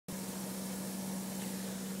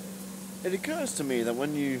it occurs to me that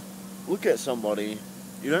when you look at somebody,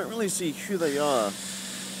 you don't really see who they are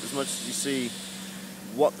as much as you see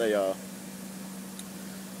what they are.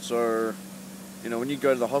 So, when you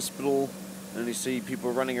go to the hospital and you see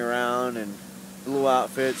people running around in blue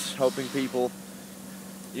outfits, helping people,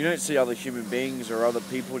 you don't see other human beings or other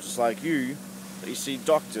people just like you, but you see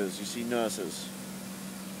doctors, you see nurses.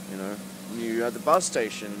 When you're at the bus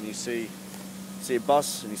station and you see a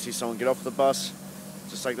bus and you see someone get off the bus,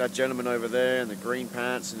 just like that gentleman over there in the green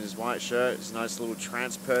pants and his white shirt, his nice little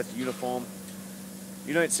Transperth uniform.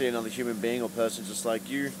 You don't see another human being or person just like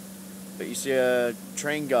you, but you see a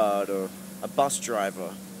train guard or a bus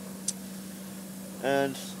driver.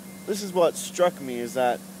 And this is what struck me, is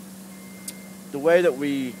that the way that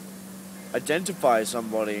we identify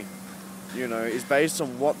somebody, is based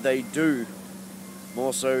on what they do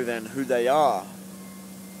more so than who they are.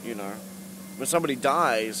 When somebody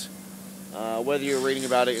dies, whether you're reading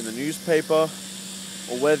about it in the newspaper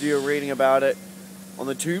or whether you're reading about it on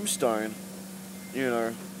the tombstone,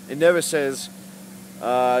 it never says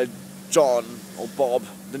John or Bob,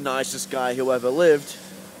 the nicest guy who ever lived,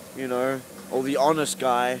 or the honest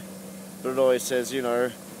guy, but it always says,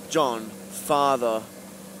 John, father,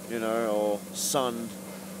 or son,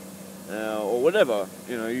 or whatever,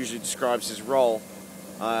 usually describes his role.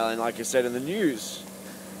 And like I said in the news,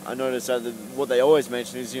 I noticed that what they always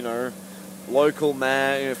mention is, local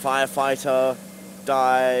man, firefighter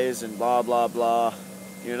dies and blah, blah, blah,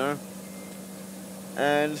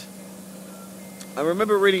 And I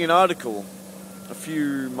remember reading an article a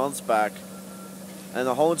few months back, and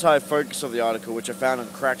the whole entire focus of the article, which I found on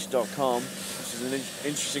cracked.com, which is an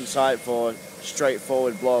interesting site for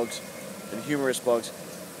straightforward blogs and humorous blogs.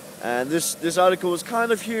 And this article was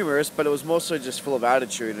kind of humorous, but it was more so just full of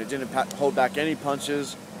attitude. It didn't hold back any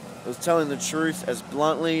punches. It was telling the truth as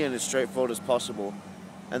bluntly and as straightforward as possible.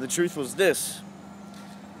 And the truth was this: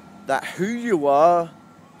 that who you are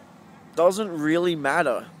doesn't really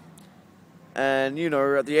matter. And,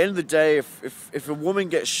 at the end of the day, if a woman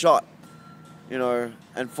gets shot,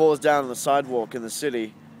 and falls down on the sidewalk in the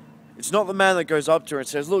city, it's not the man that goes up to her and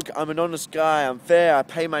says, look, I'm an honest guy, I'm fair, I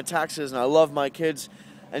pay my taxes, and I love my kids,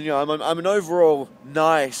 and, I'm an overall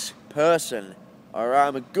nice person, alright,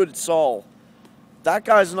 I'm a good soul. That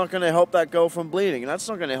guy's not going to help that girl from bleeding, and that's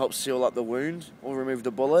not going to help seal up the wound or remove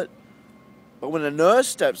the bullet. But when a nurse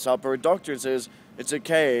steps up or a doctor and says, it's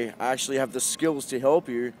okay, I actually have the skills to help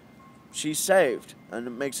you, she's saved, and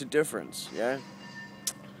it makes a difference, yeah?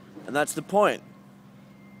 And that's the point,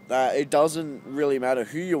 that it doesn't really matter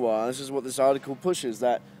who you are. This is what this article pushes,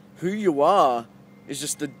 that who you are is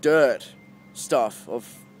just the dirt stuff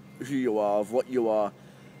of who you are, of what you are.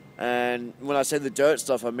 And when I say the dirt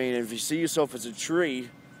stuff, I mean if you see yourself as a tree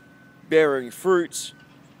bearing fruits,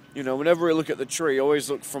 whenever we look at the tree,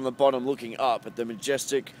 always look from the bottom looking up at the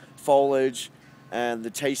majestic foliage and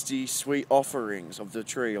the tasty, sweet offerings of the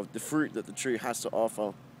tree, of the fruit that the tree has to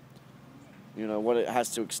offer. What it has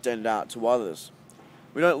to extend out to others.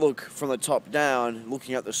 We don't look from the top down,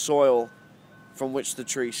 looking at the soil from which the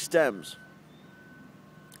tree stems.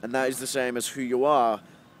 And that is the same as who you are.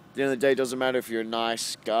 At the end of the day, it doesn't matter if you're a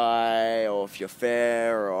nice guy or if you're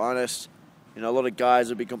fair or honest. A lot of guys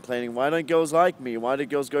will be complaining, why don't girls like me? Why do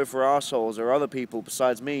girls go for assholes or other people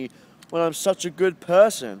besides me when I'm such a good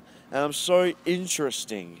person and I'm so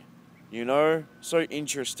interesting? So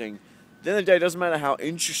interesting. At the end of the day, it doesn't matter how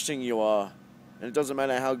interesting you are, and it doesn't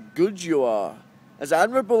matter how good you are. As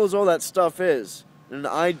admirable as all that stuff is, in an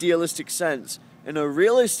idealistic sense, in a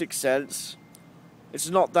realistic sense, it's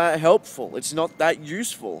not that helpful. It's not that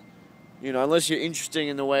useful. Unless you're interesting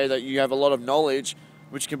in the way that you have a lot of knowledge,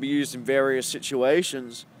 which can be used in various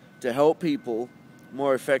situations to help people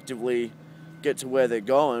more effectively get to where they're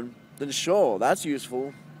going, then sure, that's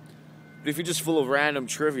useful. But if you're just full of random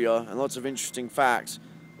trivia and lots of interesting facts,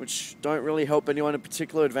 which don't really help anyone in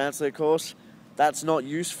particular advance their course, that's not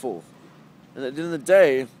useful. And at the end of the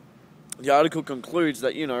day, the article concludes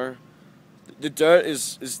that, the dirt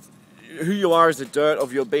is who you are is the dirt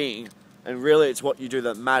of your being, and really it's what you do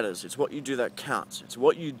that matters. It's what you do that counts. It's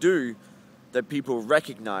what you do that people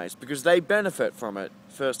recognize because they benefit from it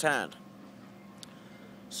firsthand.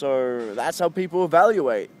 So that's how people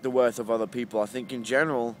evaluate the worth of other people. I think in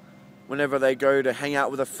general, whenever they go to hang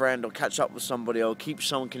out with a friend or catch up with somebody or keep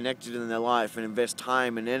someone connected in their life and invest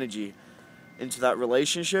time and energy into that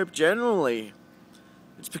relationship, generally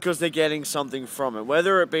it's because they're getting something from it.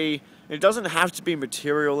 Whether it doesn't have to be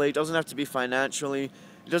materially, it doesn't have to be financially,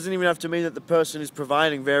 it doesn't even have to mean that the person is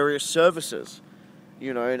providing various services,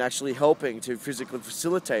 and actually helping to physically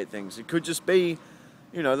facilitate things. It could just be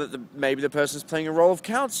you know, that maybe the person's playing a role of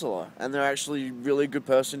counselor, and they're actually a really good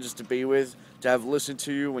person just to be with, to have listened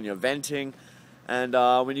to you when you're venting. And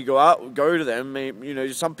when you go to them, you know,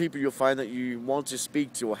 some people you'll find that you want to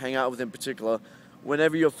speak to or hang out with in particular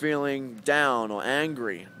whenever you're feeling down or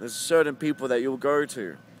angry. There's certain people that you'll go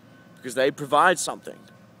to because they provide something.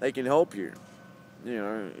 They can help you, you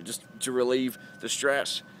know, just to relieve the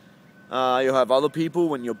stress. You'll have other people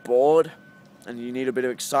when you're bored and you need a bit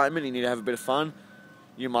of excitement, you need to have a bit of fun.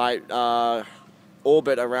 You might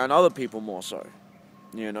orbit around other people more so,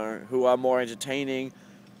 you know, who are more entertaining,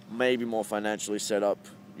 maybe more financially set up,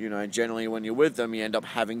 you know, and generally when you're with them, you end up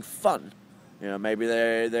having fun. You know, maybe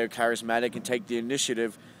they're charismatic and take the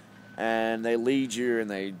initiative, and they lead you, and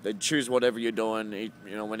they choose whatever you're doing,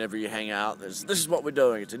 you know, whenever you hang out. This is what we're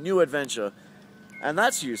doing. It's a new adventure. And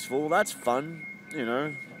that's useful. That's fun, you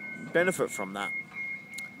know, benefit from that.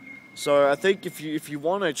 So I think if you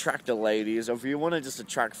want to attract the ladies, or if you want to just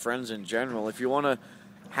attract friends in general, if you want to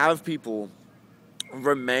have people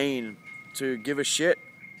remain to give a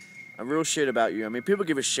real shit about you. I mean, people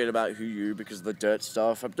give a shit about you because of the dirt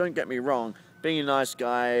stuff. Don't get me wrong. Being a nice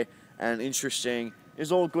guy and interesting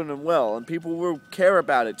is all good and well, and people will care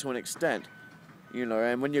about it to an extent, you know,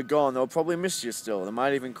 and when you're gone, they'll probably miss you still. They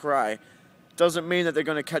might even cry. Doesn't mean that they're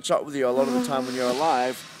going to catch up with you a lot of the time when you're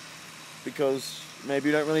alive, because maybe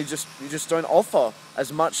you just don't offer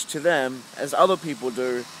as much to them as other people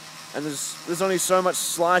do, and there's only so much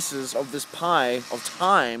slices of this pie of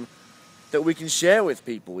time that we can share with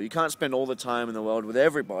people. You can't spend all the time in the world with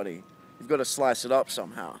everybody. You've got to slice it up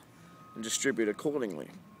somehow and distribute accordingly.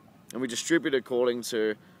 And we distribute according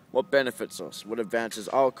to what benefits us, what advances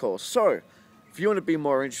our cause. So, if you want to be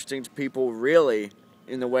more interesting to people really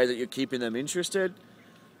in the way that you're keeping them interested,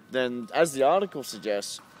 then as the article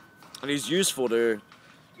suggests, it is useful to,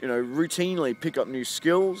 you know, routinely pick up new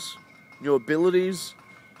skills, new abilities,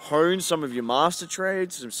 hone some of your master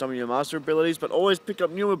trades and some of your master abilities, but always pick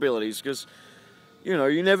up new abilities because, you know,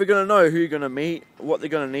 you're never going to know who you're going to meet, what they're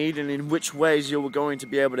going to need, and in which ways you're going to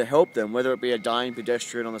be able to help them, whether it be a dying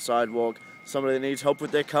pedestrian on the sidewalk, somebody that needs help with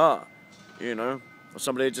their car, you know, or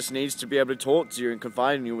somebody that just needs to be able to talk to you and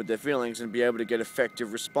confide in you with their feelings and be able to get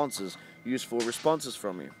effective responses, useful responses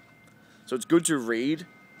from you. So it's good to read,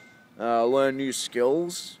 learn new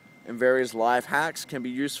skills, and various life hacks can be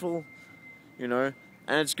useful, you know,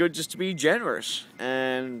 and it's good just to be generous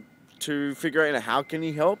and to figure out how can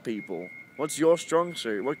you help people. What's your strong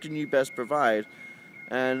suit? What can you best provide?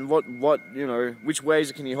 And what you know, which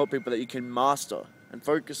ways can you help people that you can master and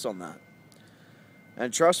focus on that?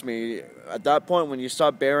 And trust me, at that point when you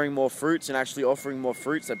start bearing more fruits and actually offering more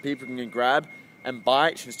fruits that people can grab and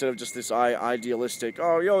bite instead of just this idealistic,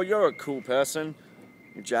 oh, you're a cool person,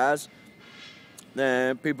 jazz,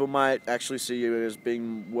 then people might actually see you as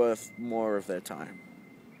being worth more of their time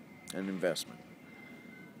and investment.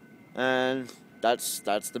 And that's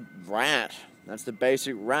the rant. That's the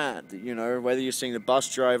basic rant. You know, whether you're seeing the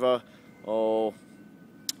bus driver or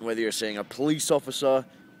whether you're seeing a police officer,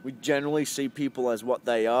 we generally see people as what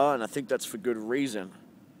they are, and I think that's for good reason.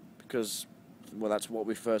 Because, well, that's what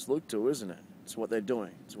we first look to, isn't it? It's what they're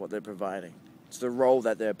doing. It's what they're providing. It's the role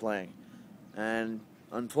that they're playing. And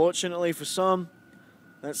unfortunately for some,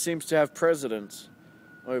 that seems to have precedence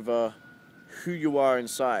over who you are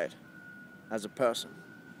inside as a person.